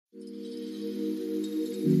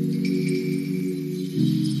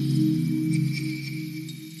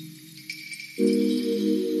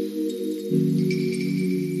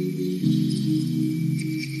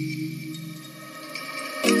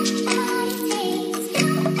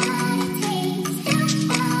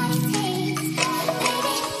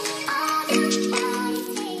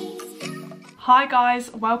Hi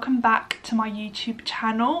guys, welcome back to my YouTube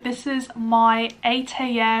channel. This is my 8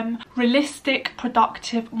 AM realistic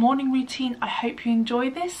productive morning routine. I hope you enjoy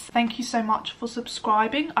this. Thank you so much for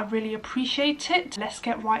subscribing. I really appreciate it. Let's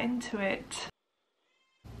get right into it.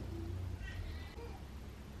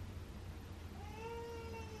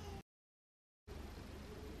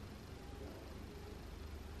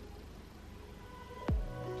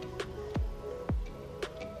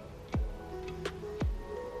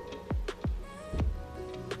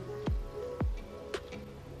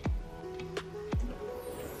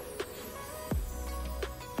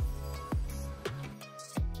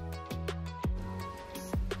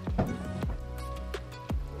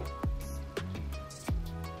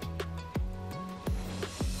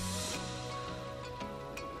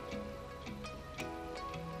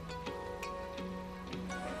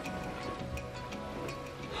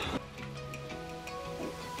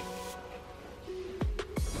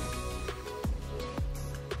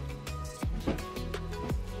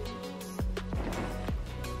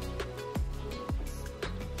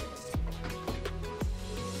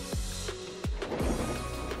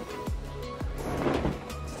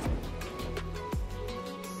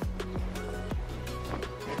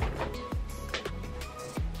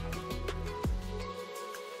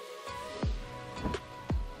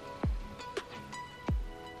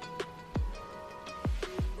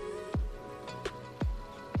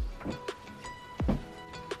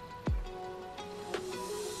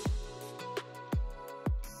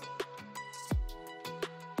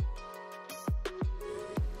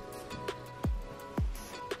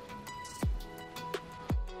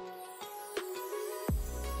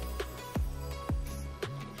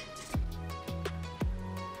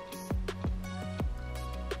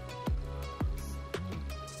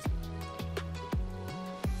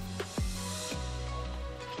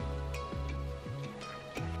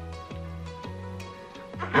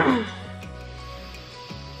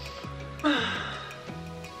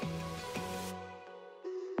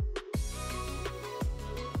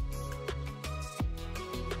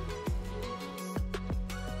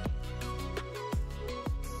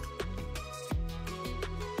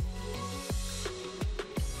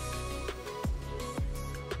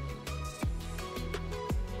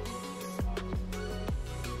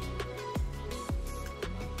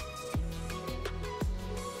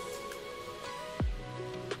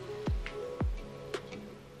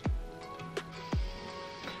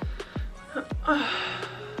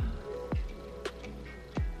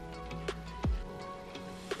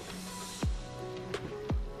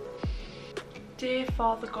 Dear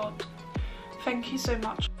Father God, thank you so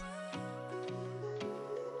much.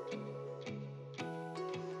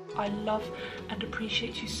 I love and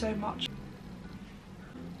appreciate you so much.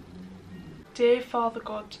 Dear Father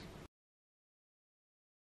God,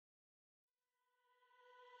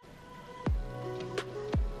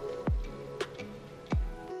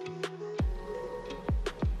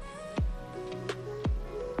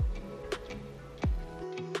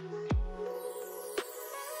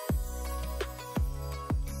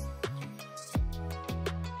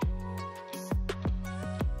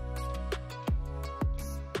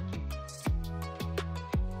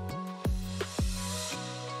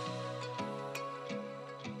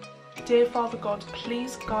 Dear Father God,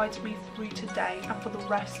 please guide me through today and for the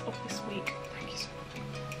rest of this week. Thank you so much.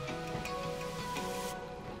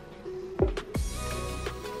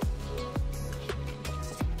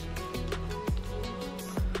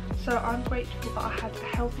 So I'm grateful that I had a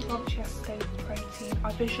healthy lunch yesterday with protein.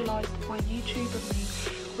 I visualised my YouTube and me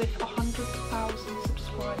with 100,000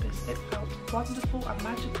 subscribers. It felt wonderful and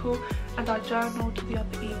magical, and I journaled the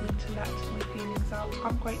other evening to let my feelings out.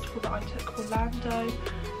 I'm grateful that I took Orlando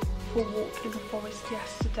for a walk in the forest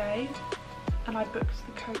yesterday, and I booked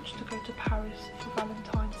the coach to go to Paris for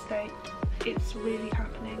Valentine's Day. It's really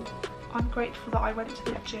happening. I'm grateful that I went to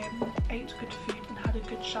the gym, ate good food and had a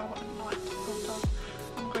good shower at night. Well done.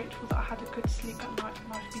 I'm grateful that I had a good sleep at night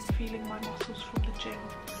and I've been feeling my muscles from the gym.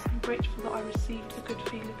 I'm grateful that I received a good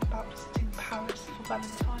feeling about visiting Paris for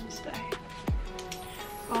Valentine's Day.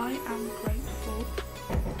 I am grateful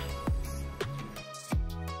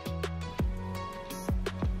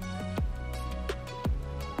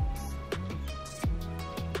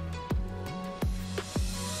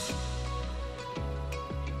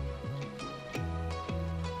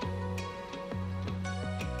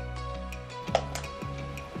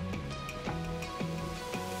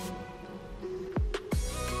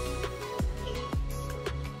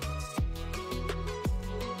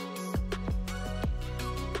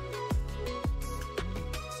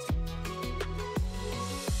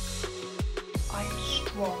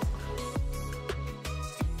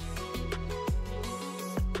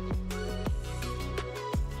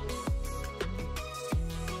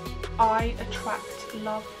I attract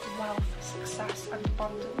love, wealth, success and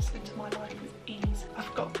abundance into my life with ease.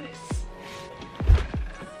 I've got this.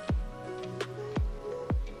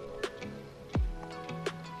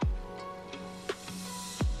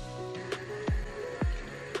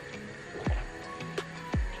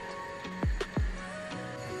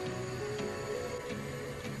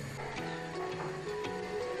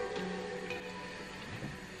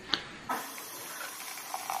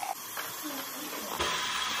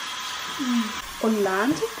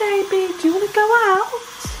 Orlando, baby, do you want to go out?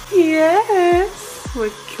 Yes, we're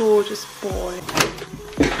a gorgeous boy.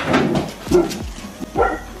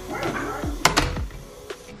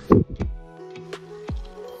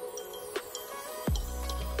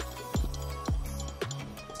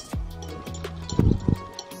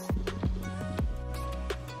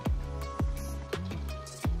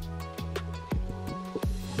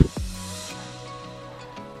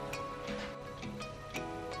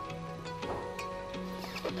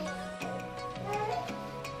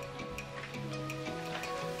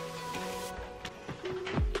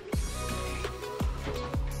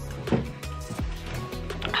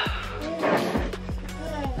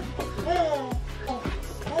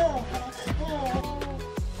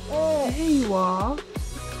 There you are.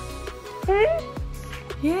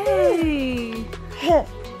 Yay!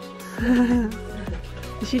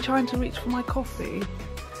 Is she trying to reach for my coffee?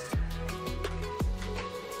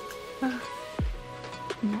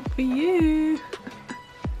 Not for you.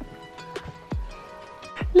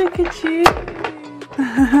 Look at you.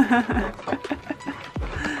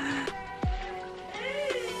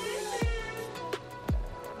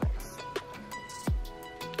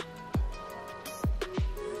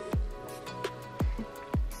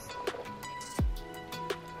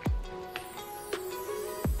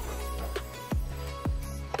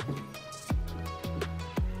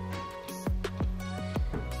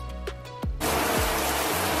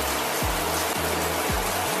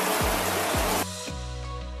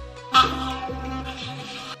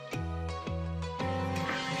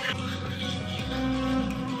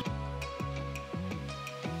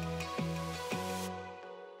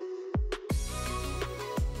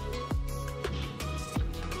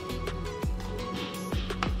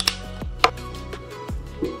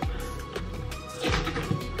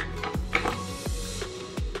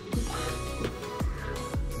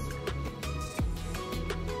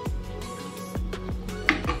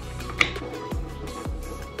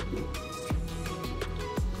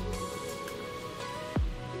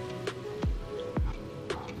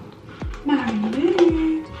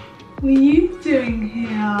 Mary, what are you doing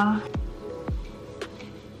here?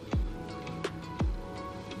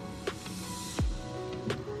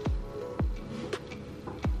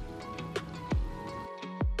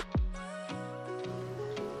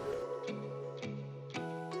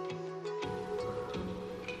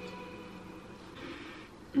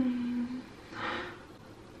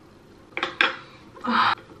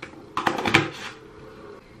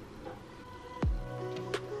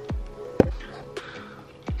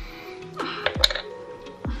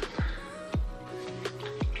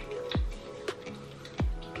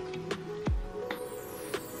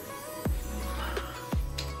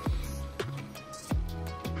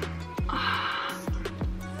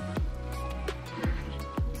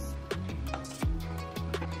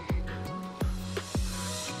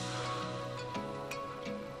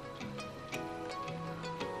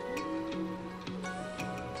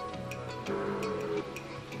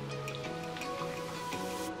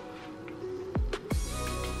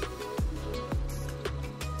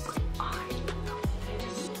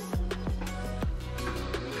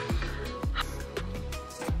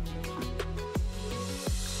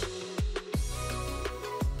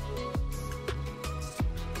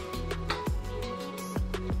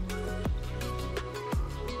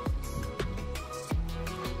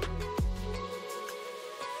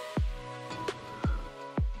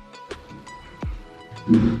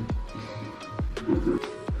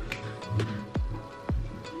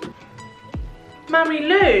 Mary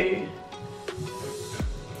Lou.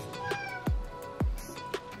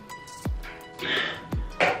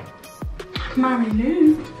 Mary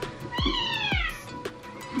Lou.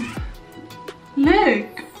 Look.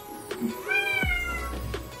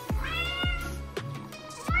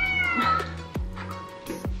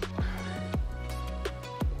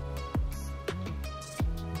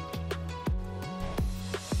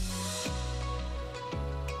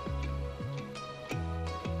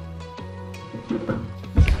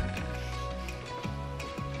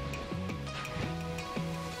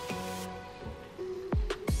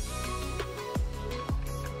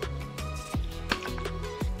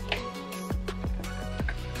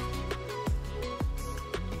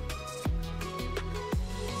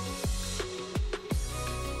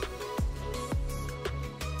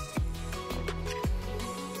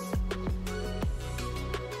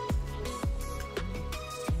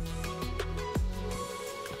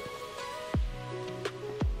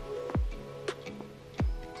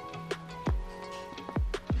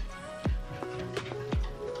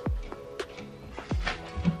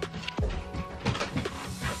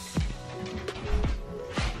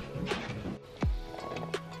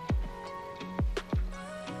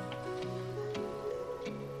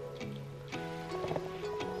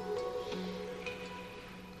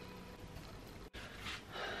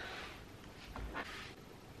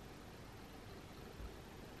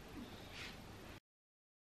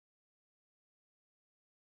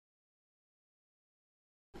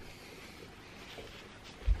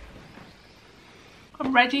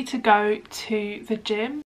 ready to go to the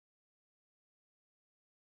gym.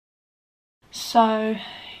 So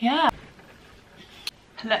yeah,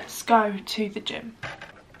 let's go to the gym.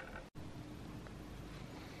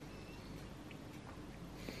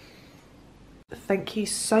 Thank you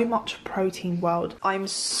so much, Protein World. I'm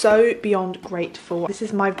so beyond grateful. This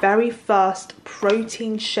is my very first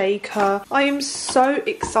protein shaker. I am so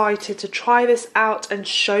excited to try this out and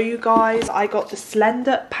show you guys. I got the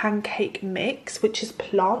Slender Pancake Mix, which is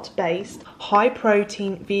plant-based, high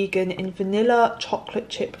protein, vegan, in vanilla chocolate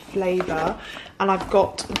chip flavour. And I've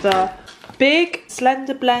got the Big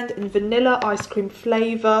Slender Blend in vanilla ice cream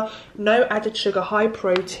flavour, no added sugar, high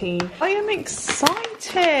protein. I am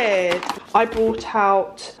excited. I brought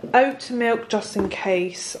out oat milk just in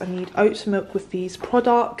case I need oat milk with these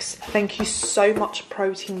products. Thank you so much,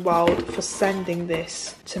 Protein World, for sending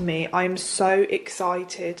this to me. I am so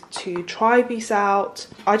excited to try these out.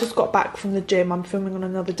 I just got back from the gym. I'm filming on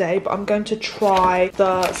another day, but I'm going to try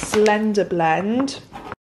the Slender Blend.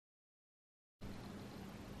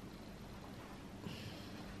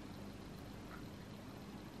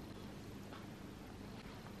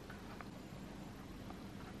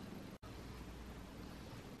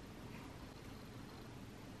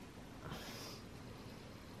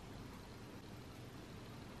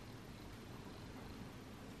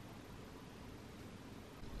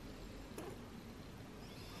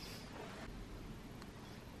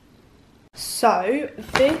 So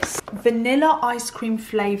this vanilla ice cream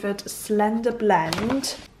flavoured Slender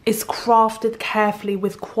Blend is crafted carefully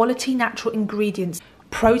with quality natural ingredients.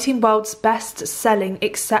 Protein World's best-selling,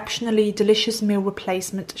 exceptionally delicious meal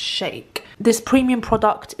replacement shake. This premium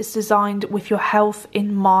product is designed with your health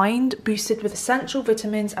in mind, boosted with essential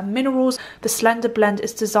vitamins and minerals. The Slender Blend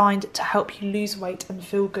is designed to help you lose weight and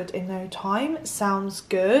feel good in no time. Sounds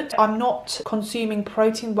good. I'm not consuming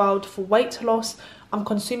Protein World for weight loss. I'm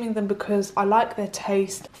consuming them because I like their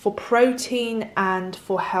taste for protein and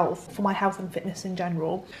for health, for my health and fitness in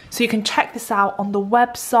general. So you can check this out on the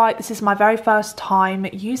website. This is my very first time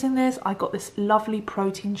using this. I got this lovely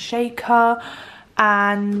protein shaker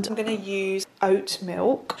and I'm going to use oat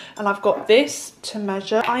milk, and I've got this to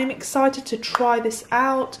measure. I am excited to try this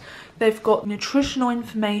out. They've got nutritional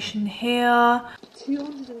information here.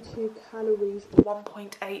 202 calories,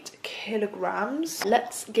 1.8 kilograms.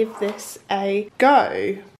 Let's give this a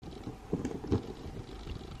go.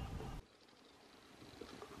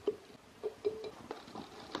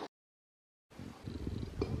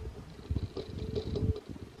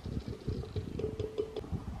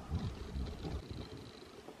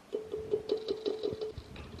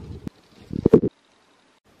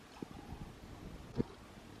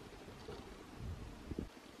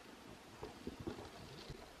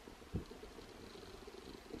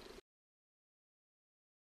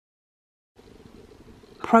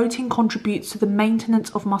 Protein contributes to the maintenance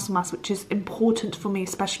of muscle mass, which is important for me,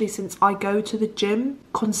 especially since I go to the gym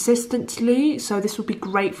consistently. So this would be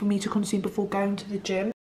great for me to consume before going to the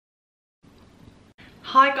gym.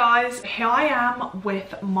 Hi guys, here I am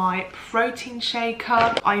with my protein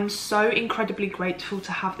shaker. I'm so incredibly grateful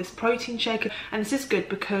to have this protein shaker, and this is good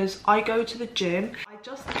because I go to the gym. I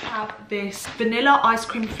just have this vanilla ice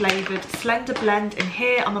cream flavoured Slender Blend in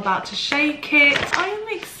here. I'm about to shake it. I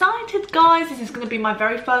am excited, guys. This is going to be my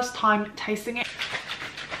very first time tasting it.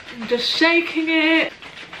 I'm just shaking it.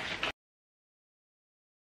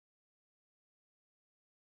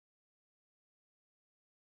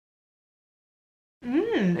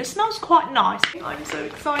 It smells quite nice. I'm so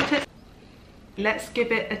excited. Let's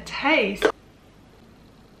give it a taste.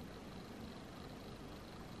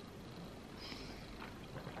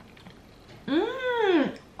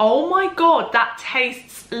 Oh my god, that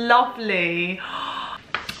tastes lovely.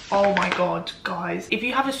 Oh my god, guys. If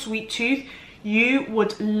you have a sweet tooth, you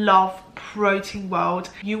would love Protein World.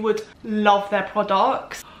 You would love their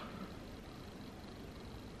products.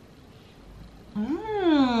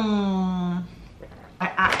 I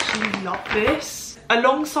actually love this.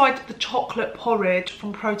 Alongside the chocolate porridge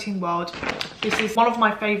from Protein World, this is one of my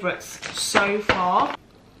favourites so far.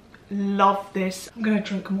 Love this. I'm gonna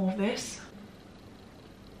drink more of this.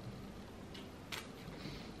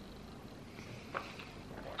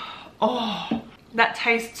 Oh, that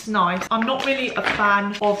tastes nice. I'm not really a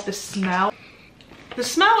fan of the smell. The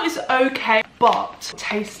smell is okay, but the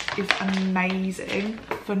taste is amazing,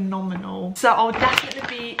 phenomenal. So I'll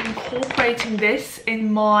definitely be incorporating this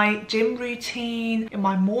in my gym routine, in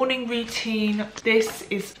my morning routine. This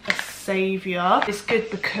is a saviour. It's good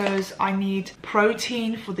because I need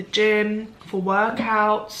protein for the gym, for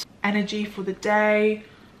workouts, energy for the day.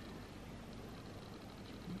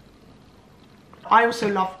 I also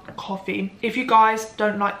love coffee. If you guys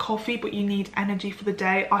don't like coffee but you need energy for the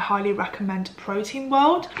day, I highly recommend Protein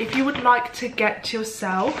World. If you would like to get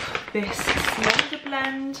yourself this Slender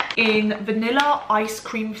Blend in vanilla ice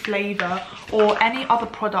cream flavor or any other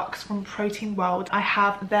products from Protein World, I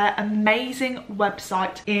have their amazing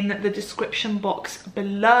website in the description box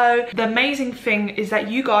below. The amazing thing is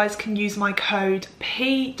that you guys can use my code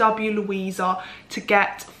PWLuisa to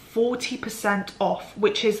get 40% off,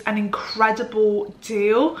 which is an incredible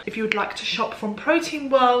deal. If you would like to shop from Protein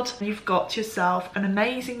World, you've got yourself an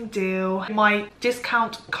amazing deal. My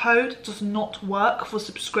discount code does not work for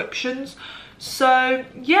subscriptions. So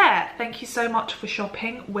yeah, thank you so much for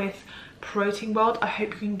shopping with Protein World. I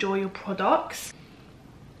hope you enjoy your products.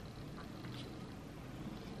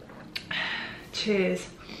 Cheers.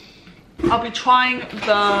 I'll be trying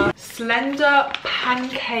the Slender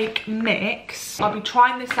Pancake Mix. I'll be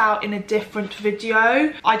trying this out in a different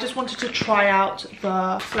video. I just wanted to try out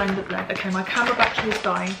the Slender Blend. Okay, my camera battery is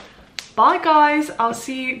dying. Bye guys, I'll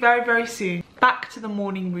see you very, very soon. Back to the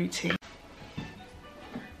morning routine.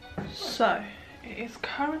 So, it is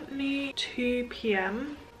currently 2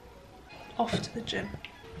 p.m. Off to the gym.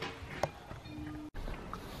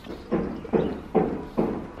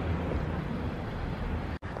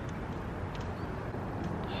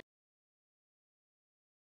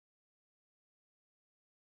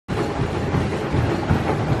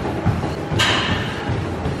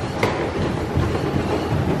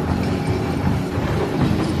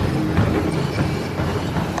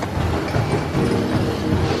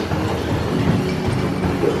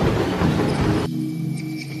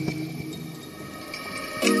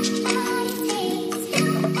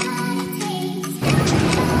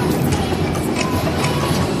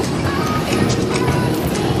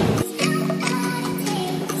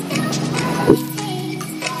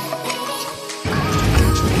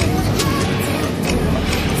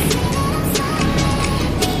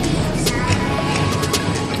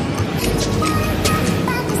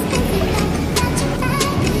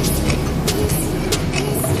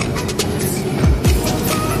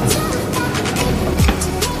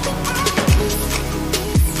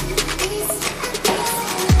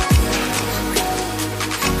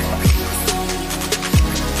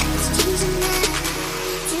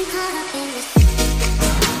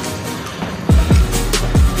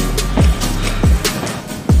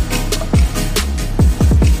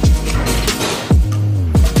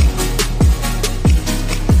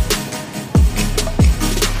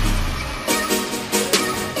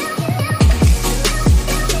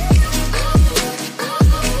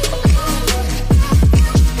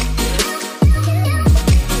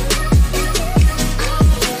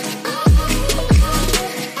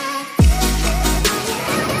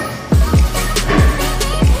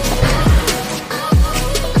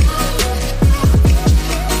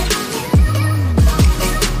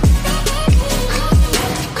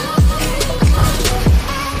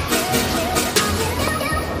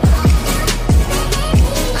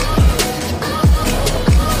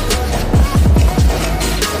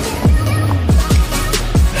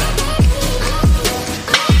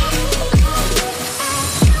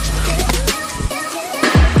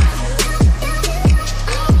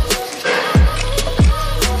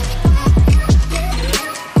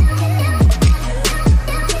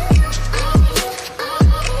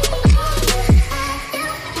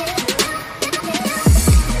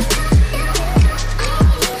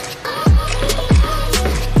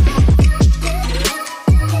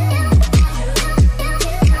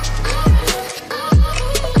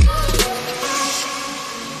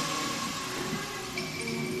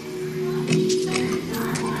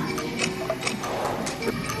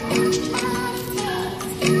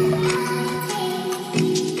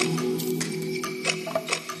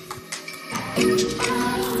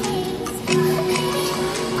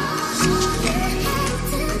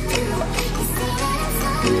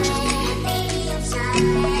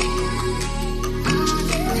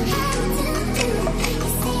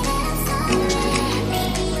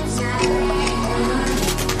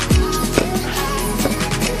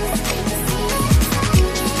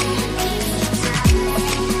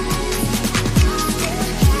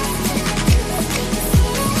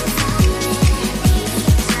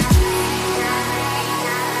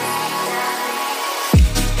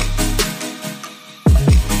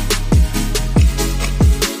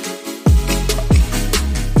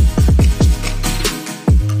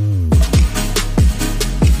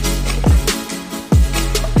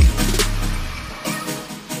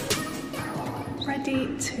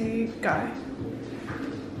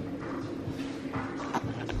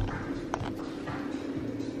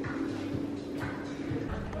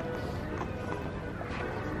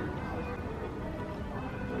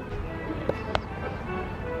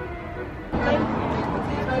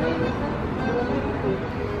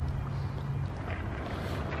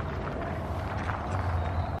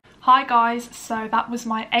 Hi guys, so that was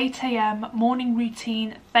my 8 AM morning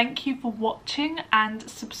routine. Thank you for watching and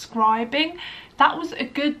subscribing. That was a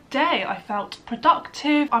good day. I felt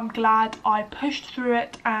productive. I'm glad I pushed through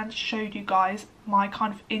it and showed you guys my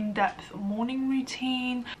kind of in-depth morning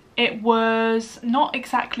routine. It was not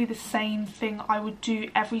exactly the same thing I would do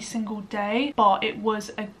every single day, but it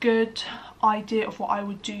was a good idea of what I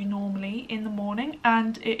would do normally in the morning.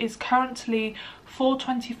 And it is currently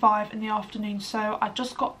 4:25 in the afternoon, so I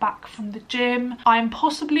just got back from the gym. I'm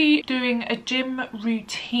possibly doing a gym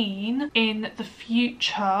routine in the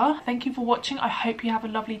future. Thank you for watching. I hope you have a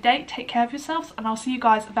lovely day. Take care of yourselves, and I'll see you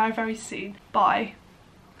guys very, very soon. Bye.